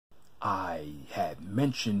I had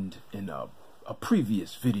mentioned in a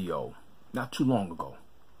previous video not too long ago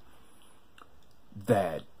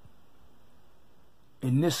that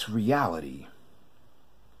in this reality,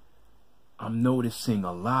 I'm noticing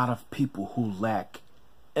a lot of people who lack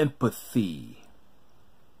empathy.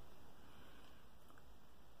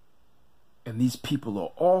 And these people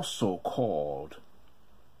are also called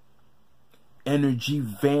energy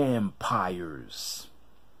vampires.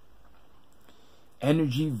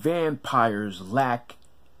 Energy vampires lack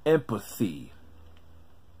empathy.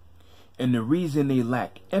 And the reason they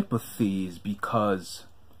lack empathy is because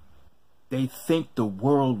they think the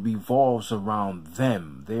world revolves around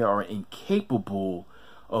them. They are incapable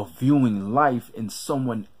of viewing life in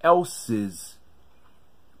someone else's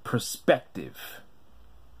perspective.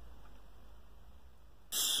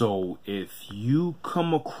 So if you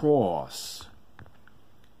come across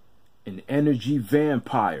an energy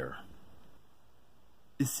vampire,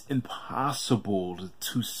 it's impossible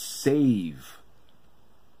to save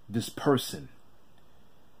this person.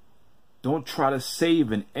 Don't try to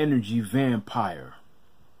save an energy vampire,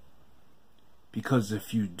 because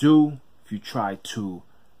if you do, if you try to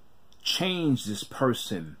change this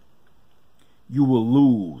person, you will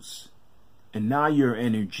lose, and now your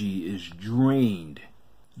energy is drained.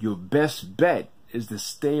 Your best bet is to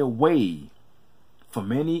stay away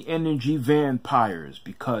from any energy vampires,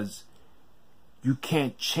 because you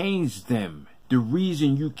can't change them. The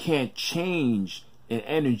reason you can't change an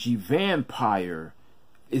energy vampire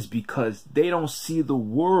is because they don't see the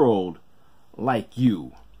world like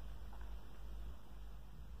you.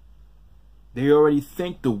 They already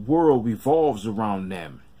think the world revolves around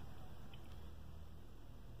them.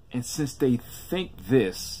 And since they think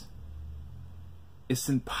this, it's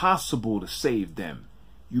impossible to save them.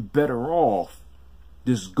 You're better off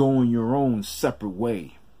just going your own separate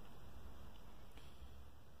way.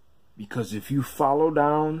 Because if you follow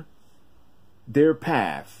down their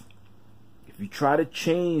path, if you try to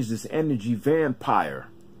change this energy vampire,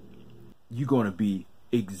 you're going to be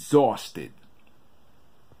exhausted.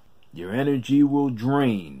 Your energy will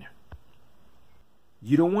drain.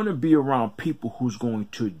 You don't want to be around people who's going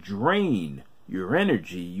to drain your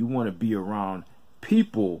energy. You want to be around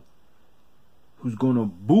people who's going to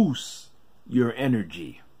boost your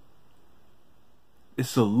energy.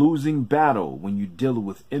 It's a losing battle when you deal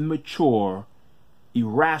with immature,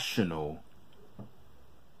 irrational,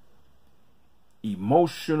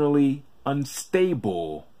 emotionally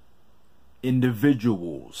unstable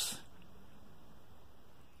individuals.